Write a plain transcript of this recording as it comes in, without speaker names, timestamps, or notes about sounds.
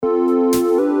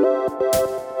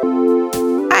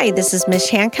Hi, this is Mish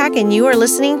Hancock, and you are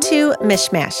listening to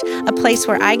Mishmash, a place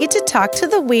where I get to talk to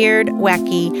the weird,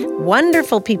 wacky,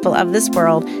 wonderful people of this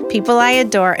world, people I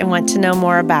adore and want to know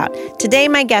more about. Today,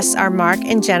 my guests are Mark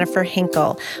and Jennifer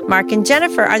Hinkle. Mark and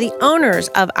Jennifer are the owners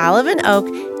of Olive and Oak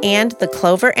and the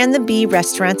Clover and the Bee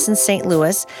restaurants in St.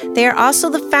 Louis. They are also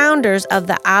the founders of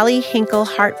the Ollie Hinkle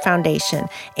Heart Foundation,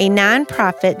 a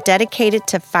nonprofit dedicated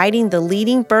to fighting the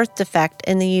leading birth defect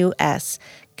in the U.S.,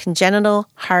 congenital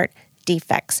heart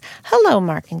defects. Hello,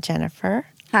 Mark and Jennifer.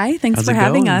 Hi, thanks for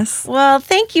having us. Well,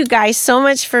 thank you guys so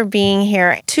much for being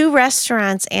here. 2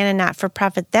 restaurants and a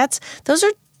not-for-profit. Those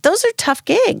are tough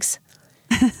gigs.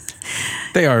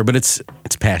 They are, but it's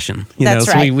passion. That's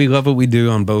so right. we love what we do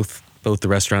on both the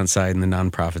restaurant side and the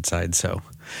nonprofit side. So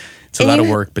it's a lot of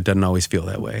work, but doesn't always feel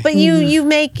that way. But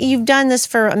you've done this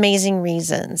for amazing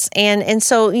reasons. And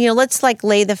so, let's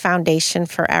lay the foundation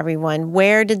for everyone.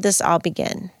 Where did this all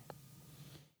begin?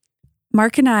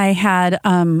 Mark and I had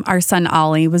our son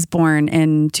Ollie was born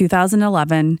in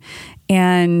 2011,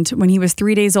 and when he was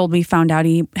 3 days old, we found out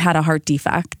he had a heart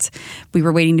defect. We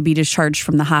were waiting to be discharged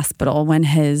from the hospital when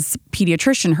his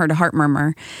pediatrician heard a heart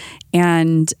murmur.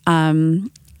 And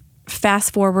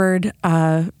fast forward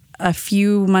a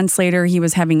few months later, he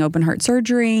was having open heart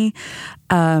surgery.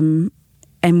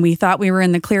 And we thought we were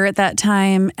in the clear at that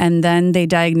time. And then they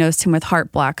diagnosed him with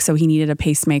heart block. So he needed a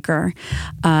pacemaker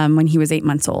when he was 8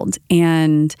 months old.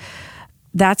 And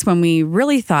that's when we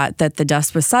really thought that the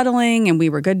dust was settling and we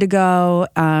were good to go.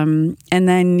 And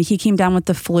then he came down with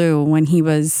the flu when he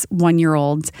was 1 year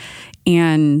old.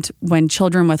 And when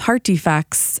children with heart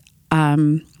defects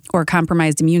or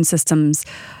compromised immune systems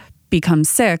become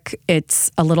sick, it's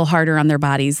a little harder on their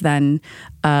bodies than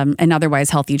an otherwise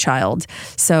healthy child.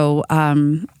 So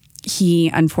he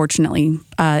unfortunately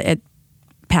it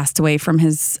passed away from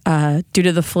his due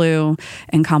to the flu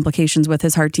and complications with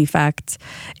his heart defect,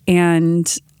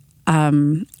 and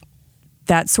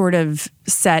that sort of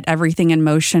set everything in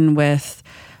motion with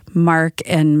Mark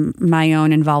and my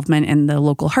own involvement in the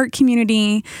local heart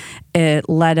community. It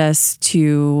led us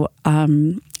to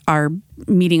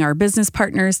meeting our business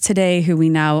partners today, who we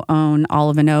now own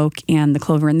Olive and Oak and the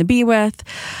Clover and the Bee with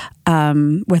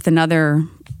another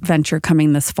venture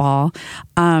coming this fall.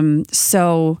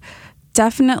 So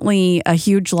definitely a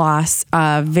huge loss,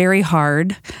 very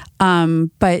hard,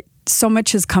 but so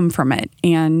much has come from it.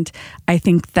 And I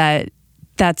think that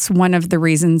that's one of the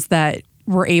reasons that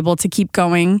we're able to keep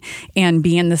going and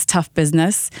be in this tough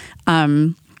business.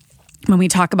 When we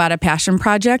talk about a passion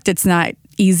project, it's not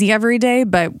easy every day,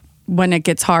 but when it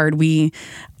gets hard, we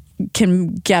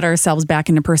can get ourselves back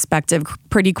into perspective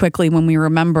pretty quickly when we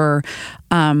remember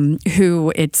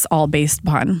who it's all based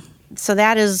upon. So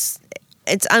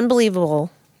it's unbelievable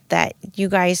that you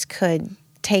guys could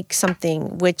take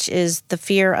something which is the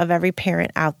fear of every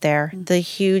parent out there, the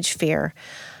huge fear.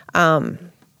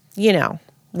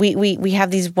 We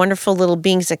have these wonderful little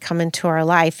beings that come into our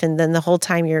life, and then the whole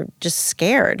time you're just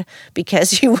scared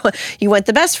because you want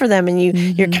the best for them, and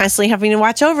you're constantly having to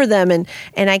watch over them, and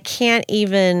I can't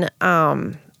even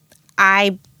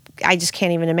I just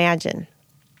can't even imagine.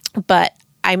 But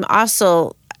I'm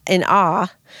also in awe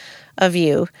of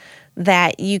you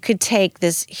that you could take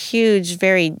this huge,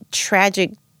 very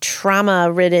tragic,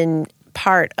 trauma-ridden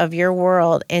part of your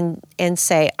world and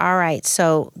say, all right,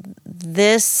 so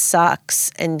this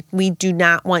sucks and we do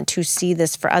not want to see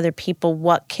this for other people.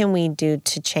 What can we do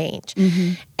to change?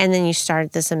 Mm-hmm. And then you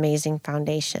started this amazing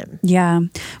foundation. Yeah.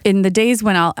 In the days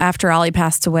after Ollie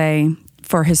passed away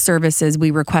for his services,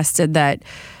 we requested that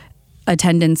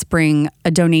attendants bring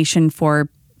a donation for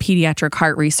pediatric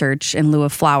heart research in lieu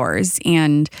of flowers.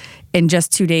 And in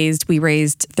just 2 days, we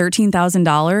raised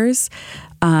 $13,000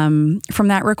 from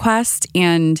that request.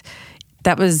 And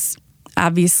that was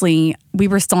obviously, we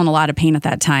were still in a lot of pain at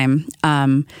that time.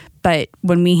 But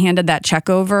when we handed that check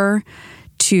over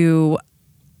to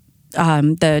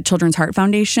the Children's Heart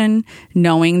Foundation,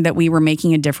 knowing that we were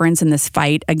making a difference in this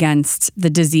fight against the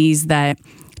disease that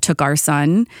took our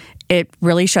son, it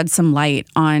really shed some light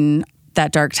on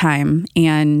that dark time.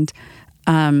 And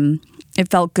it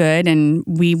felt good, and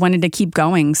we wanted to keep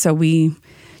going. So we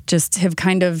just have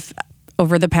kind of,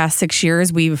 over the past 6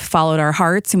 years, we've followed our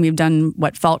hearts and we've done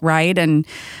what felt right. And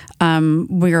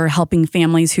we're helping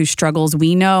families whose struggles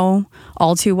we know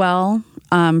all too well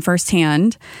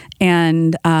firsthand.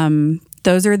 And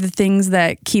those are the things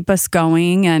that keep us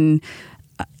going. And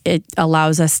it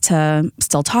allows us to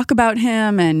still talk about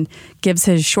him and gives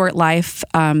his short life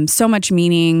so much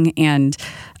meaning. And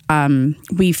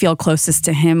we feel closest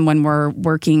to him when we're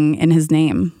working in his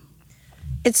name.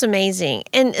 It's amazing.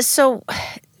 And so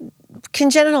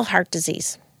congenital heart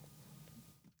disease,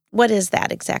 What is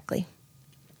that exactly?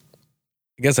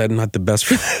 I guess I'm not the best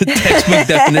for the textbook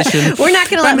definition. We're not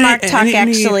going to let Mark talk,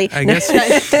 actually. I guess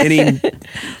any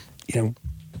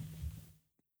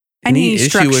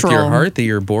issue with your heart that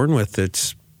you're born with,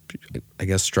 it's, I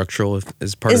guess, structural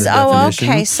is part of the definition.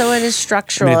 Oh, okay. So it is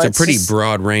structural. I mean, it's a pretty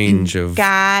broad range of.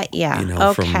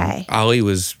 Okay. From Ollie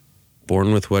was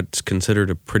born with what's considered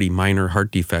a pretty minor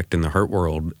heart defect in the heart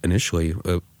world initially,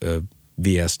 a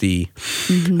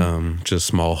VSD, just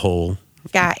small hole.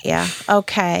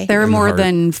 Okay. There are more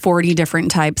than 40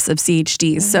 different types of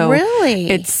CHD. So really,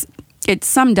 it's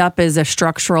summed up as a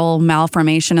structural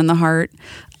malformation in the heart,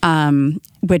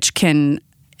 which can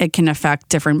affect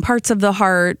different parts of the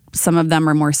heart. Some of them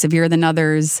are more severe than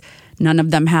others. None of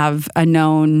them have a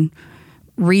known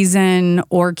reason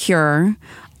or cure.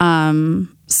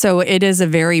 So it is a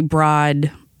very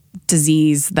broad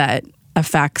disease that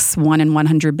affects 1 in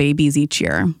 100 babies each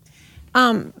year.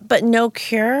 But no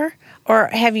cure? Or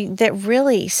have you that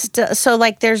really so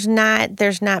like there's not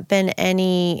been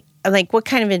any, like, what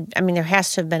kind of there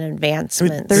has to have been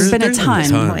advancements. There's been a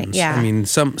ton. Yeah. I mean,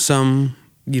 some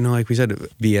like we said,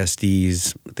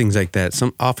 VSDs, things like that,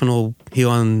 some often will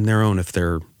heal on their own if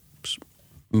they're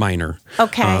minor.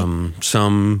 Okay.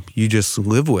 Some you just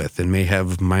live with and may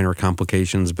have minor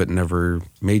complications but never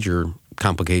major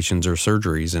complications or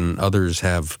surgeries, and others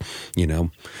have,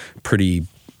 pretty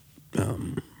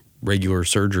regular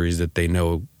surgeries that they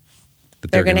know that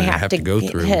they're going to have to go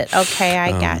through. Okay,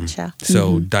 I gotcha.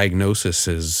 So diagnosis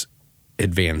has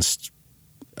advanced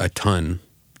a ton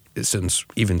since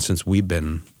we've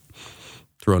been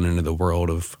thrown into the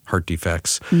world of heart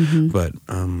defects. But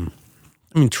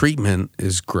treatment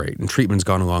is great, and treatment's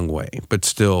gone a long way, but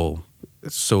still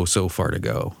so far to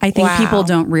go. I think people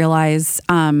don't realize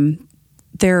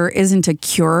there isn't a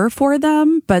cure for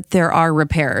them, but there are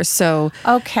repairs. So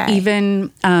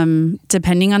even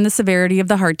depending on the severity of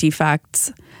the heart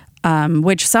defects,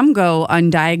 which some go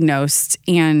undiagnosed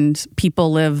and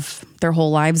people live their whole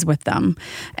lives with them.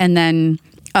 And then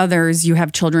others, you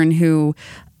have children who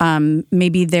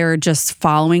maybe they're just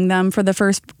following them for the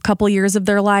first couple years of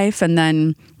their life and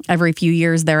then every few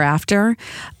years thereafter.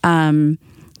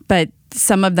 But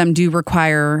some of them do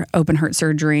require open heart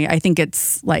surgery. I think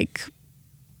it's like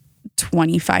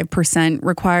 25%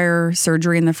 require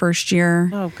surgery in the first year.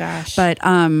 Oh gosh.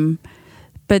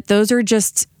 But those are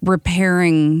just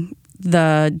repairing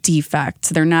the defect.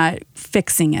 They're not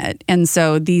fixing it. And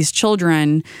so these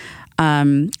children,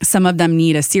 some of them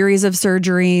need a series of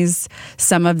surgeries.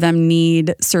 Some of them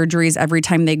need surgeries every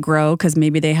time they grow because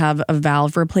maybe they have a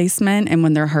valve replacement, and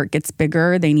when their heart gets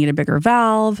bigger, they need a bigger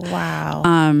valve.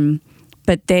 Wow.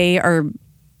 But they are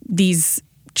these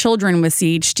children with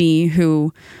CHD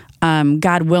who,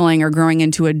 God willing, are growing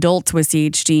into adults with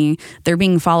CHD. They're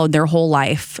being followed their whole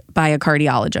life by a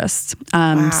cardiologist.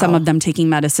 Some of them taking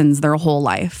medicines their whole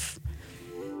life.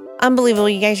 Unbelievable.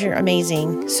 You guys are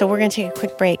amazing. So we're going to take a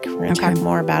quick break. We're going to talk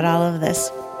more about all of this.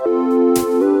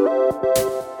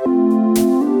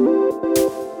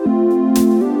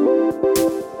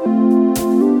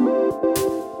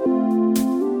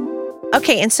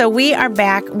 Okay, and so we are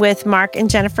back with Mark and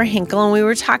Jennifer Hinkle, and we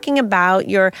were talking about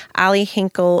your Ollie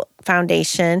Hinkle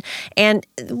Foundation. And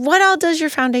what all does your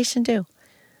foundation do?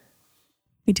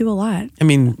 We do a lot.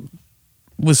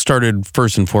 Was started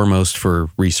first and foremost for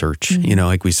research.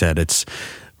 Like we said, it's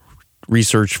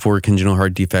research for congenital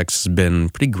heart defects has been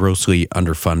pretty grossly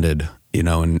underfunded,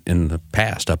 in the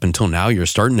past. Up until now, you're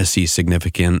starting to see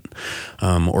significant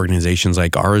organizations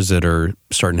like ours that are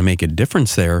starting to make a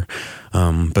difference there.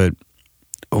 But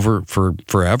for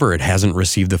forever, it hasn't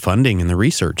received the funding and the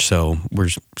research. So we're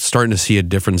starting to see a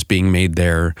difference being made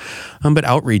there. But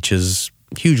outreach is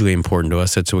hugely important to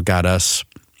us. That's what got us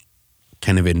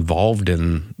kind of involved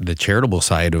in the charitable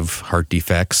side of heart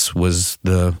defects, was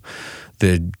the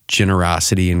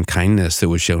generosity and kindness that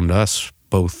was shown to us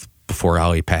both before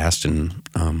Ollie passed and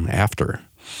after.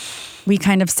 We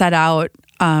kind of set out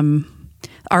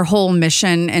our whole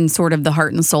mission, and sort of the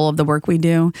heart and soul of the work we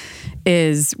do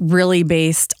is really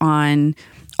based on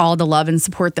all the love and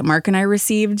support that Mark and I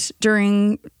received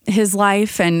during his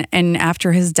life and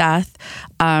after his death.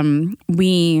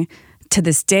 We, to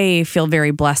this day, feel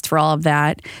very blessed for all of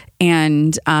that.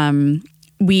 And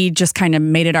we just kind of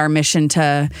made it our mission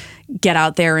to get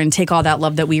out there and take all that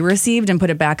love that we received and put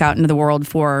it back out into the world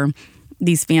for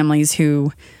these families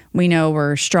who we know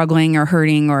were struggling or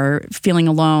hurting or feeling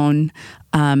alone.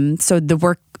 So the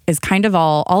work is kind of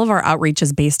all of our outreach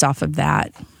is based off of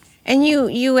that. And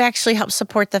you actually help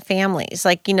support the families,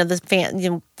 like,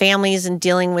 the families and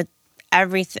dealing with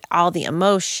everything, all the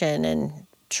emotion and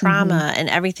trauma and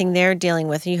everything they're dealing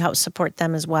with. You help support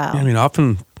them as well.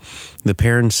 Often the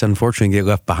parents unfortunately get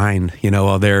left behind,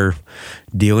 while they're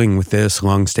dealing with this,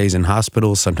 long stays in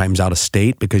hospitals, sometimes out of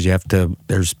state, because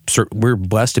we're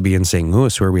blessed to be in St.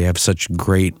 Louis where we have such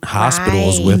great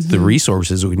hospitals with the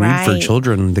resources we need for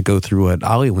children to go through what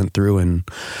Ollie went through. And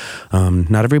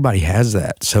not everybody has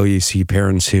that. So you see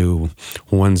parents who,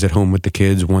 one's at home with the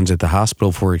kids, one's at the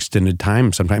hospital for extended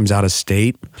time, sometimes out of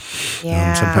state,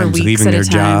 sometimes leaving their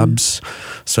jobs.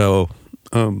 So,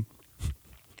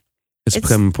 it's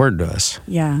become important to us.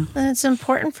 Yeah. And it's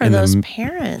important for those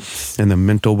parents. And the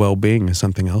mental well-being is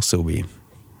something else that we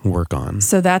work on.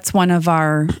 So that's one of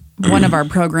our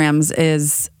programs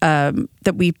is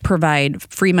that we provide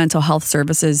free mental health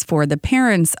services for the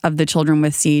parents of the children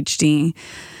with CHD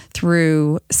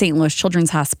through St. Louis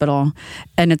Children's Hospital.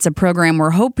 And it's a program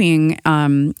we're hoping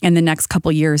in the next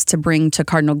couple years to bring to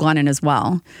Cardinal Glennon as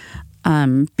well.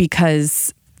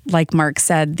 Because like Mark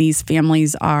said, these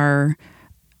families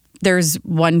there's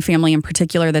one family in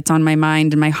particular that's on my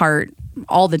mind and my heart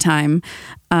all the time.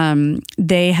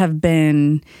 They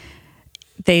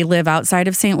live outside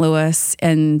of St. Louis,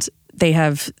 and they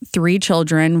have 3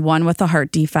 children, one with a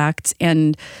heart defect,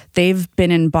 and they've been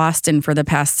in Boston for the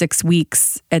past 6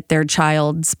 weeks at their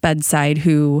child's bedside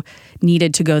who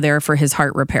needed to go there for his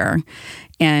heart repair.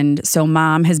 And so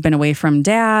mom has been away from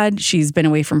dad. She's been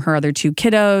away from her other 2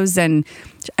 kiddos. And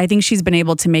I think she's been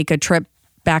able to make a trip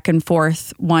back and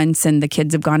forth once, and the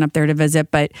kids have gone up there to visit.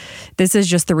 But this is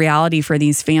just the reality for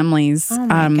these families,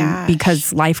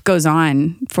 because life goes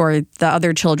on for the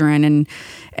other children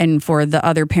and for the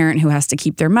other parent who has to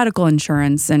keep their medical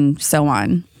insurance and so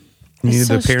on. You need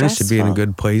the parents to be in a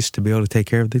good place to be able to take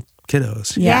care of the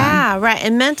kiddos. Yeah, right.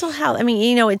 And mental health, I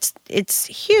mean, it's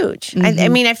huge. I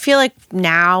mean, I feel like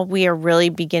now we are really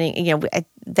beginning,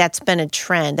 that's been a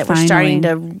trend that we're starting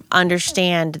to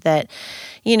understand that,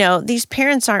 these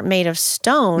parents aren't made of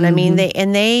stone. I mean,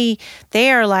 they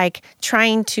are like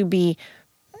trying to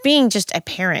being just a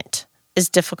parent is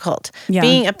difficult. Yeah.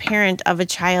 Being a parent of a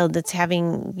child that's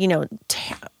having,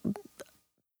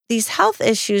 these health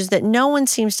issues that no one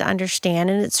seems to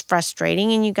understand, and it's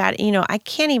frustrating, and I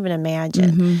can't even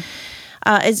imagine.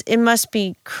 It must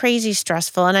be crazy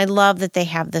stressful, and I love that they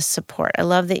have this support. I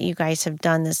love that you guys have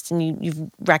done this, and you've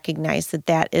recognized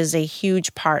that is a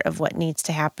huge part of what needs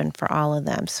to happen for all of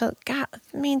them. So, God,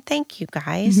 I mean, thank you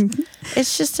guys.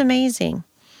 It's just amazing.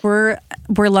 We're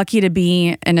lucky to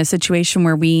be in a situation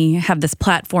where we have this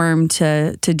platform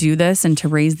to do this and to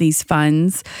raise these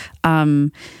funds.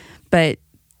 But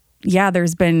yeah,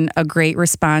 there's been a great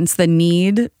response. The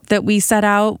need that we set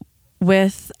out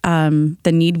with, the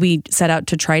need we set out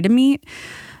to try to meet,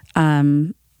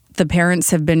 the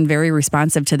parents have been very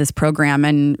responsive to this program,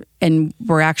 and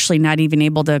we're actually not even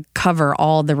able to cover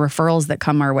all the referrals that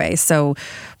come our way. So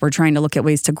we're trying to look at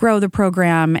ways to grow the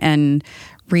program and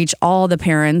reach all the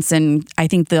parents. And I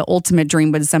think the ultimate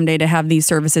dream was someday to have these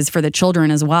services for the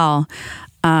children as well.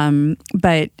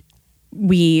 But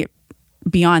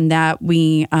beyond that,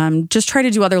 we just try to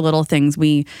do other little things.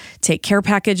 We take care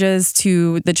packages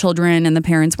to the children and the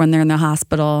parents when they're in the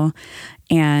hospital.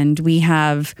 And we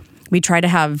try to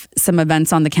have some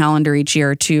events on the calendar each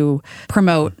year to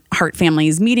promote heart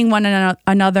families meeting one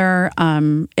another.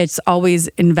 It's always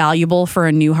invaluable for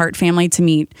a new heart family to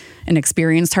meet an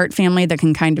experienced heart family that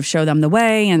can kind of show them the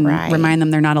way and remind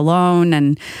them they're not alone,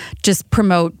 and just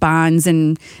promote bonds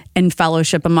and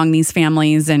fellowship among these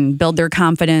families and build their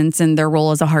confidence and their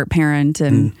role as a heart parent.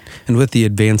 And with the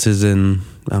advances in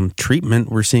treatment,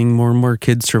 we're seeing more and more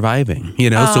kids surviving,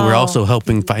 so we're also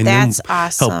helping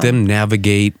help them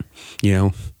navigate,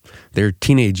 their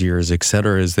teenage years, et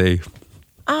cetera, as they...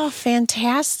 Oh,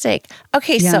 fantastic.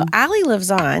 Okay, so Ollie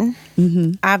lives on,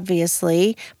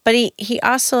 obviously, but he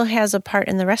also has a part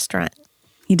in the restaurant.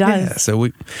 He does. Yeah, so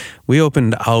we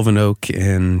opened Olive and Oak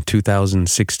in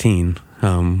 2016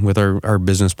 with our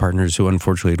business partners who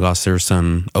unfortunately lost their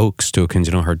son Oaks to a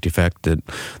congenital heart defect at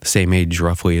the same age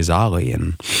roughly as Ollie.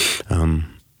 And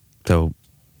so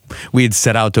we had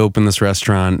set out to open this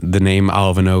restaurant. The name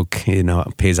Olive and Oak,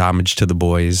 pays homage to the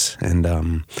boys,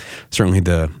 and certainly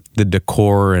the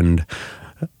decor and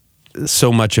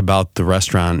so much about the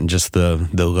restaurant and just the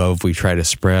love we try to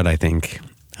spread, I think.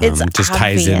 It's just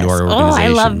ties into our organization. Oh, I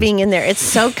love being in there. It's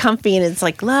so comfy, and it's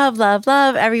like love, love,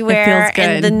 love everywhere. It feels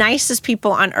good. And the nicest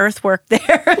people on earth work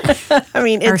there. I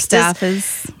mean, our staff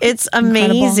it's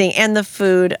amazing. Incredible. And the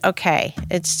food,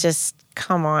 it's just,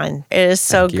 come on. It is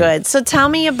so good. So tell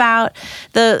me about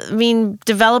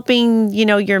developing,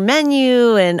 your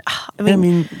menu. And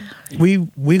we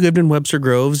lived in Webster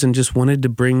Groves and just wanted to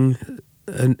bring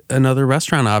another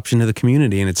restaurant option to the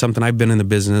community. And it's something I've been in the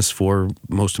business for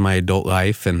most of my adult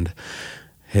life and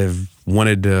have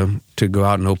wanted to go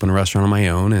out and open a restaurant on my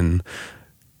own. And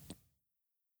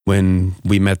when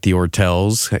we met the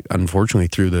Ortels, unfortunately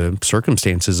through the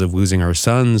circumstances of losing our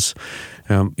sons,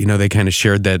 they kind of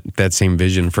shared that same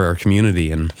vision for our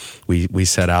community, and we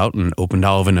set out and opened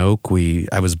Olive and Oak.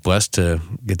 I was blessed to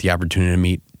get the opportunity to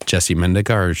meet Jesse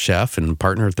Mendica, our chef and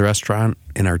partner at the restaurant,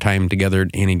 in our time together at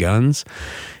Annie Gunn's,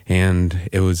 and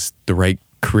it was the right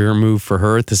career move for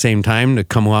her at the same time to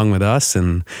come along with us,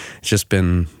 and it's just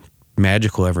been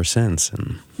magical ever since.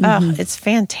 And oh, it's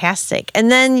fantastic. And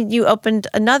then you opened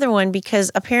another one because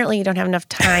apparently you don't have enough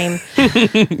time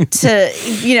to,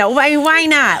 why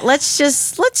not? Let's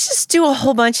just do a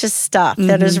whole bunch of stuff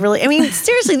that is really,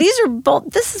 seriously,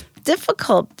 this is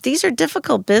difficult. These are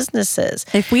difficult businesses.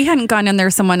 If we hadn't gone in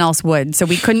there, someone else would. So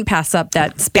we couldn't pass up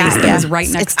that space that was right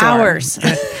next door. It's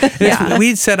ours.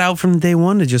 We set out from day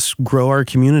one to just grow our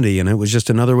community, and it was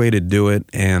just another way to do it.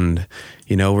 And,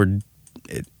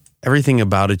 everything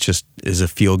about it just is a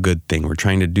feel-good thing. We're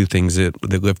trying to do things that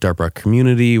lift up our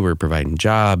community. We're providing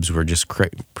jobs. We're just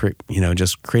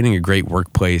just creating a great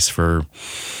workplace for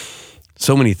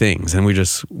so many things. And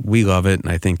we love it. And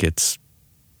I think it's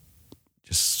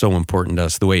just so important to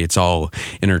us, the way it's all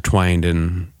intertwined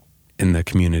in the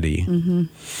community. Mm-hmm.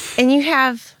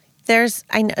 And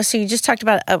I know, so you just talked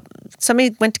about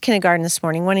somebody went to kindergarten this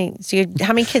morning.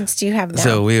 How many kids do you have now?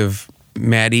 So we have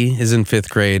Maddie is in 5th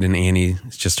grade, and Annie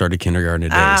just started kindergarten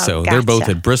today. So They're both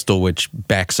at Bristol, which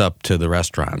backs up to the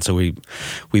restaurant. So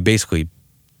we basically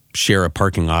share a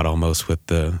parking lot almost with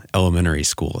the elementary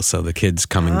school. So the kids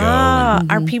come and go.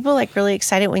 And, are people really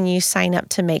excited when you sign up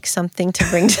to make something to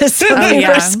bring to something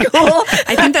for school?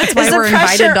 I think that's why we're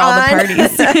invited to all the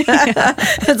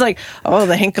parties. It's like, oh,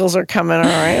 the Hinkles are coming. All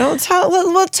right,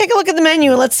 we'll take a look at the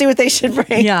menu and let's see what they should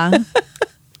bring. Yeah.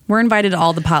 We're invited to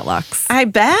all the potlucks. I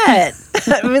bet.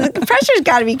 The pressure's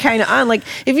got to be kind of on.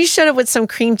 If you showed up with some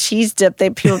cream cheese dip,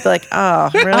 people would be like, "Oh,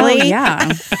 really?" Oh,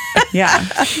 yeah, yeah.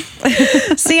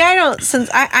 See, I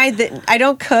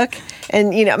don't cook,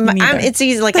 and it's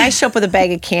easy. I show up with a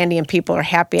bag of candy, and people are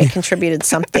happy I contributed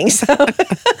something. So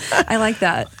I like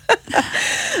that.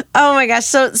 Oh my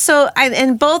gosh!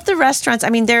 And both the restaurants,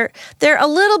 they're a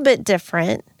little bit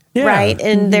different. Yeah. Right,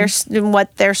 and in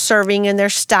what they're serving and their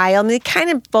style. They kind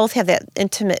of both have that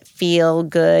intimate feel.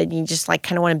 Good, you just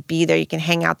kind of want to be there. You can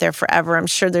hang out there forever. I'm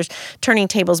sure turning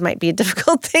tables might be a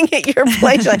difficult thing at your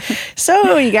place.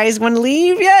 So you guys want to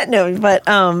leave yet? No, but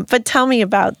tell me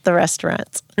about the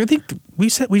restaurants. I think we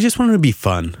just wanted to be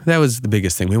fun. That was the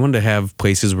biggest thing. We wanted to have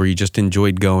places where you just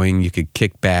enjoyed going. You could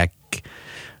kick back,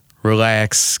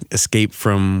 relax, escape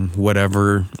from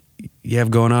whatever you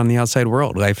have going on in the outside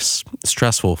world. Life's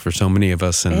stressful for so many of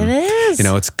us, and it is.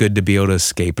 It's good to be able to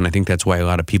escape. And I think that's why a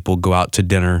lot of people go out to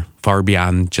dinner far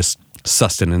beyond just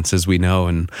sustenance, as we know.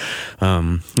 And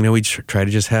we try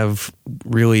to just have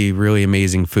really, really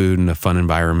amazing food and a fun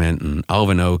environment. And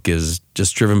Olive and Oak is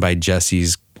just driven by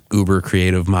Jesse's uber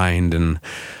creative mind, and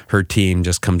her team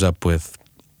just comes up with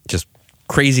just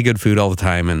crazy good food all the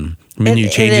time, and menu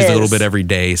changes a little bit every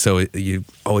day, so you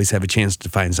always have a chance to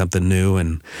find something new.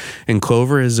 And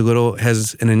Clover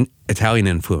has an Italian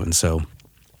influence, so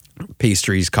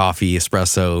pastries, coffee,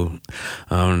 espresso,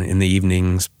 in the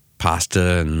evenings,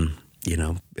 pasta, and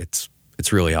it's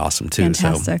really awesome too.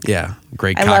 Fantastic. So yeah,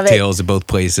 great cocktails at both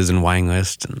places and wine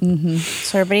list.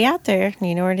 So everybody out there,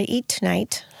 you know where to eat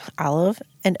tonight. Olive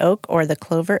and Oak, or the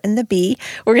Clover and the Bee.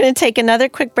 We're going to take another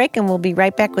quick break, and we'll be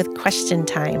right back with question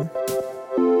time.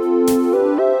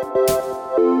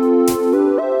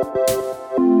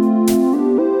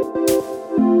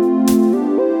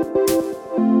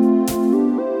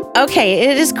 Okay,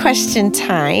 it is question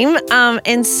time.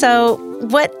 And so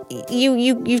what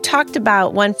you talked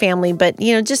about one family, but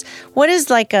just what is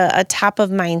a top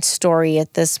of mind story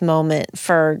at this moment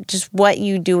for just what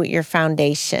you do at your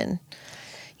foundation?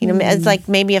 It's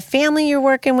maybe a family you're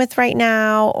working with right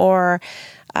now, or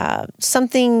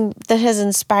something that has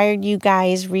inspired you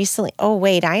guys recently. Oh,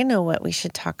 wait, I know what we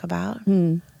should talk about.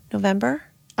 November?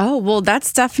 Oh, well,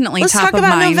 that's definitely Let's top of Let's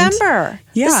mind. talk about November.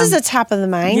 Yeah. This is a top of the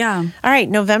mind. Yeah. All right,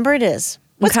 November it is.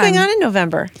 What's going on in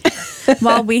November?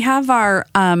 Well, we have our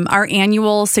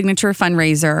annual signature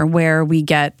fundraiser where we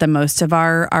get the most of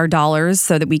our dollars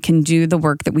so that we can do the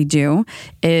work that we do.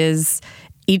 Is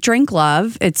Eat, Drink,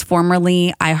 Love. It's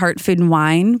formerly I Heart Food and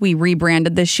Wine. We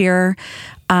rebranded this year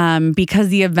because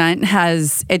the event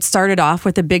it started off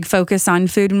with a big focus on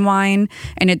food and wine,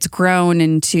 and it's grown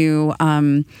into,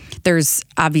 there's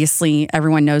obviously,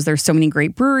 everyone knows there's so many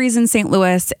great breweries in St.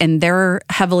 Louis, and they're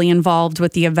heavily involved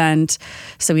with the event.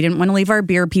 So we didn't want to leave our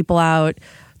beer people out.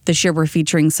 This year we're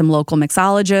featuring some local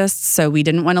mixologists, so we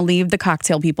didn't want to leave the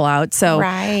cocktail people out. So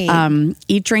Right.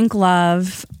 Eat, Drink,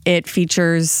 Love, it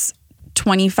features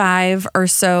 25 or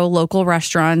so local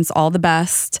restaurants, all the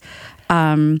best.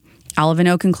 Olive and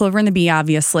Oak and Clover and the Bee,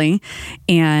 obviously.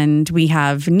 And we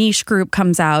have Niche Group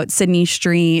comes out, Sydney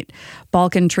Street,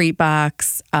 Balkan Treat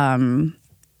Box,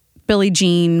 Billie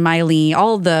Jean, Miley,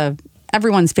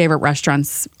 everyone's favorite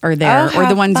restaurants are there, Oh, or the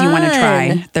how ones you want to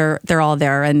fun. try. They're all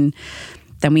there. And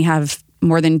then we have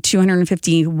more than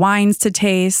 250 wines to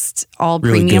taste, all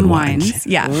Really premium good wines. wines.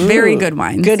 Yeah, very good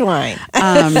wines. Good wine.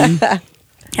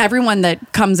 Everyone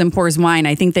that comes and pours wine,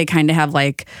 I think they kind of have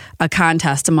like a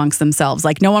contest amongst themselves.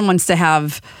 Like no one wants to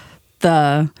have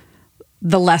the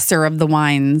lesser of the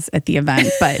wines at the event,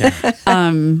 but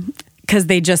because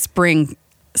they just bring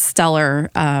stellar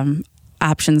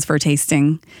options for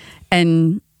tasting.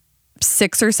 And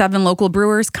 6 or 7 local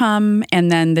brewers come,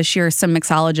 and then this year some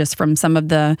mixologists from some of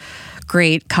the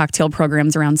great cocktail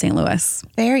programs around St. Louis.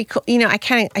 Very cool. You know,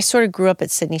 I sort of grew up at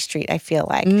Sydney Street, I feel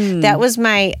like. That was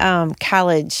my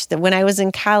college. When I was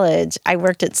in college, I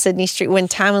worked at Sydney Street when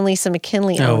Tom and Lisa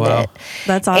McKinley Oh, owned wow. it.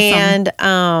 That's awesome.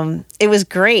 And it was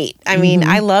great. I mean,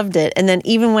 I loved it. And then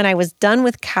even when I was done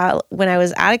with when I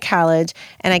was out of college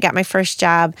and I got my first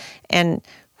job, and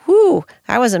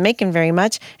I wasn't making very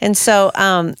much. And so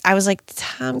I was like,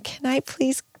 Tom, can I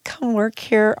please come work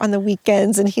here on the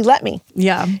weekends? And he let me.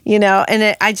 Yeah. You know,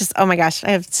 and oh my gosh, I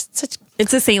have such.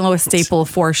 It's a St. Louis staple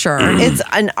for sure. It's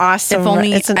an awesome. If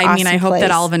only, it's an I awesome mean, I hope place.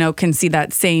 that Olive and Oak can see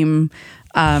that same,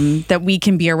 that we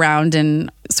can be around and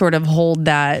sort of hold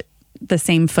the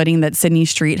same footing that Sydney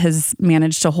Street has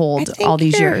managed to hold all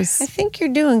these years. I think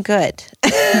you're doing good.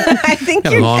 I think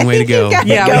Got a long way to go. Yeah,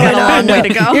 we got a long way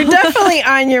to go. You're definitely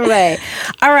on your way.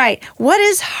 All right. What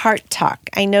is Heart Talk?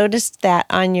 I noticed that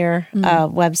on your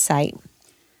website.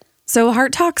 So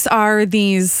Heart Talks are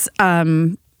these,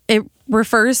 it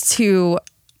refers to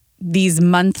these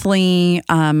monthly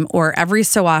or every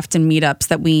so often meetups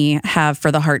that we have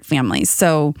for the Heart families.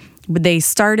 So they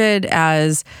started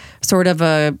as sort of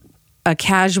a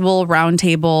casual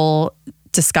roundtable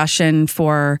discussion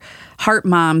for Heart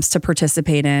moms to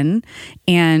participate in.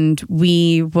 And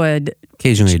we would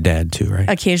Occasionally a dad too, right?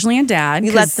 occasionally a dad.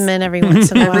 You let 'cause them in every once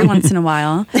in a while. every once in a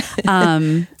while.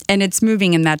 And it's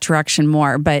moving in that direction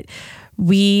more. But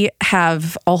we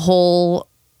have a whole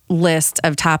list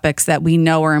of topics that we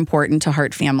know are important to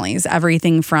Heart families.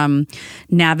 Everything from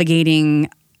navigating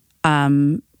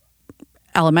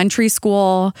elementary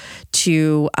school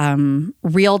to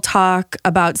real talk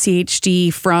about CHD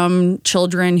from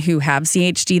children who have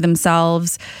CHD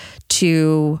themselves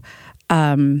to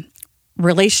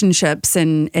relationships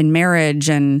and marriage,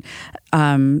 and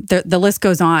the list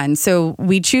goes on. So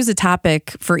we choose a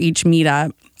topic for each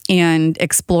meetup and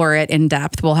explore it in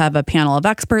depth. We'll have a panel of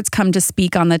experts come to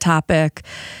speak on the topic.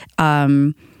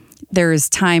 There's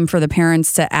time for the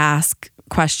parents to ask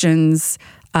questions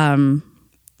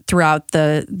throughout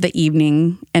the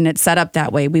evening, and it's set up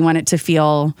that way. We want it to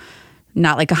feel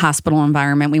not like a hospital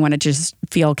environment. We want it to just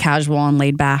feel casual and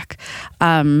laid back.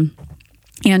 And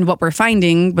what we're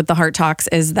finding with the Heart Talks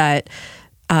is that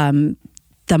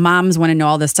the moms want to know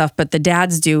all this stuff, but the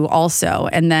dads do also.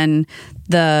 And then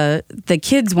the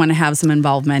kids want to have some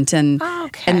involvement, and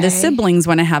the siblings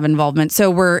want to have involvement.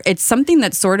 So it's something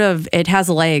that's sort of, it has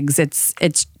legs.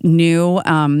 It's new,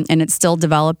 and it's still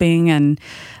developing, and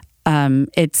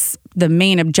it's the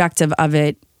main objective of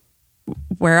it,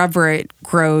 wherever it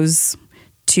grows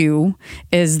to,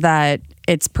 is that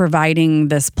it's providing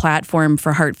this platform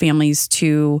for Heart families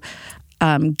to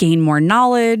gain more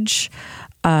knowledge,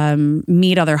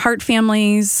 meet other Heart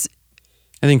families.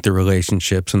 I think the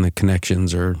relationships and the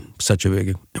connections are such a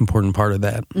big, important part of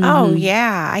that. Oh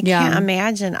yeah, I Yeah. can't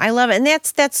imagine. I love it, and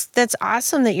that's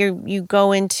awesome that you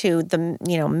go into the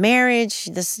marriage.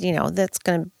 This that's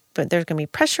gonna. But there's going to be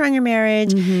pressure on your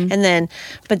marriage. And then,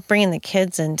 but bringing the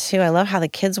kids in too. I love how the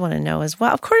kids want to know as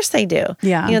well. Of course they do.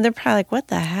 Yeah. They're probably like, what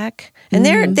the heck? And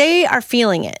they are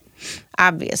feeling it,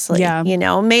 obviously. Yeah.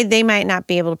 They might not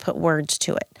be able to put words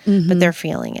to it, but they're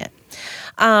feeling it.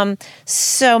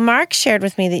 So Mark shared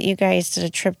with me that you guys did a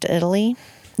trip to Italy.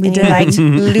 We and did. You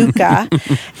liked Lucca.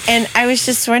 And I was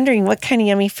just wondering, what kind of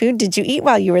yummy food did you eat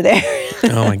while you were there?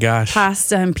 Oh my gosh.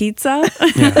 Pasta and pizza.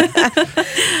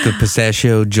 The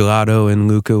pistachio gelato in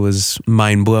Lucca was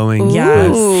mind blowing.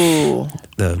 Yes. Ooh.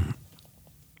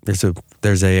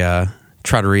 There's a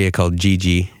trattoria called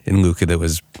Gigi in Lucca that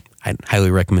was I highly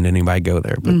recommend anybody go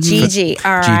there. But Gigi,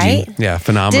 all right. Yeah,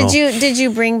 phenomenal. Did you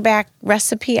bring back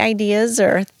recipe ideas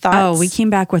or thoughts? Oh, we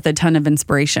came back with a ton of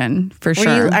inspiration for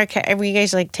sure. Were you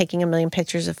guys like taking a million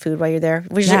pictures of food while you're there?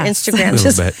 Was Yes. your Instagram a little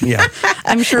just? bit, yeah.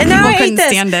 I'm sure And people now I ate couldn't this.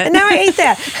 stand it. And now I ate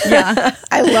that. Yeah.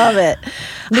 I love it.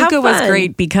 How Luca was fun.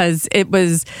 great because it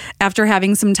was after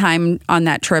having some time on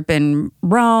that trip in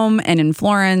Rome and in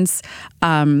Florence.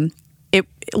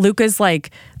 Luca's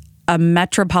like a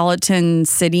metropolitan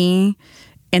city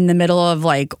in the middle of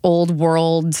like old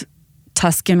world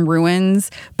Tuscan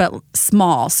ruins, but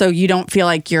small. So you don't feel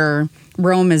like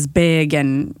Rome is big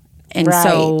and Right.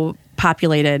 so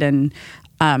populated. And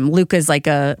Luca's like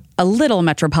a little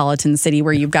metropolitan city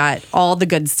where you've got all the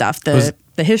good stuff, the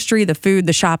history, the food,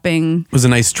 the shopping. It was a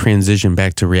nice transition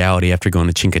back to reality after going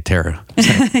to Cinque Terre.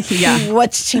 Yeah.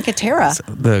 What's Cinque Terre?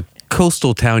 The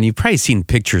coastal town, you've probably seen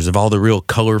pictures of all the real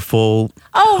colorful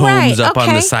Oh, homes right. up on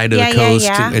Okay. the side of Yeah, the yeah,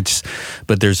 coast. yeah.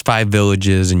 But there's 5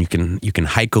 villages, and you can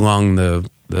hike along the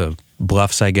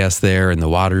bluffs, I guess, there, and the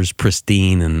water's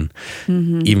pristine, and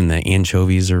even the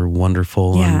anchovies are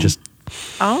wonderful. Yeah. And just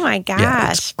Oh my gosh.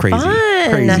 Yeah, it's crazy. Fun.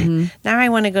 Crazy. Now I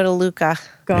want to go to Luca.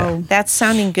 Go. Yeah. That's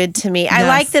sounding good to me. I Yes.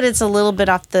 like that it's a little bit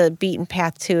off the beaten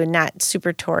path too and not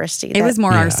super touristy. It was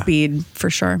more Yeah. our speed for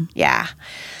sure. Yeah.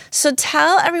 So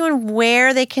tell everyone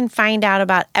where they can find out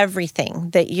about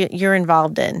everything that you're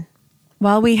involved in.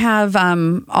 Well, we have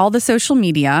all the social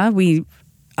media.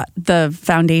 The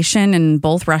foundation and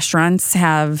both restaurants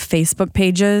have Facebook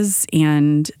pages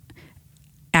and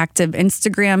active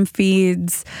Instagram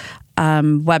feeds,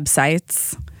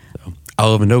 websites.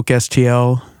 Olive and Oak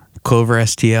STL, Clover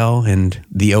STL, and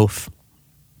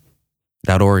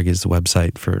theoaf.org is the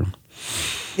website for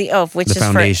The OAF, which the is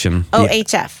foundation. for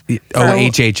OHF.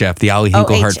 OHHF, the Ollie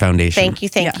Hinkle Heart OH. Foundation. Thank you.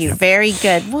 Yes. Very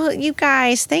good. Well, you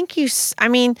guys, thank you. I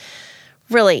mean,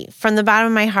 really, from the bottom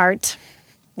of my heart,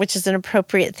 which is an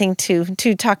appropriate thing to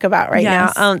talk about right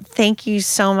Yes. now. Thank you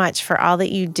so much for all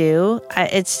that you do.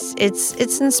 It's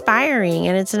inspiring,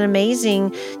 and it's an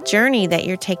amazing journey that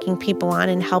you're taking people on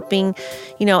and helping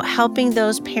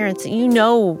those parents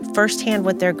that firsthand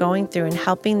what they're going through and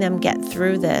helping them get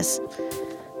through this.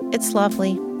 It's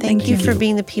lovely. Thank you for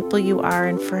being the people you are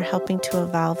and for helping to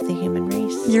evolve the human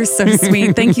race. You're so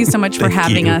sweet. Thank you so much for Thank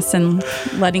having you. us and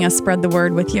letting us spread the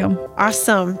word with you.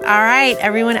 Awesome. All right,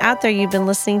 everyone out there, you've been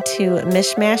listening to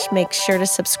Mishmash. Make sure to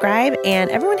subscribe, and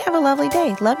everyone have a lovely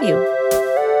day. Love you.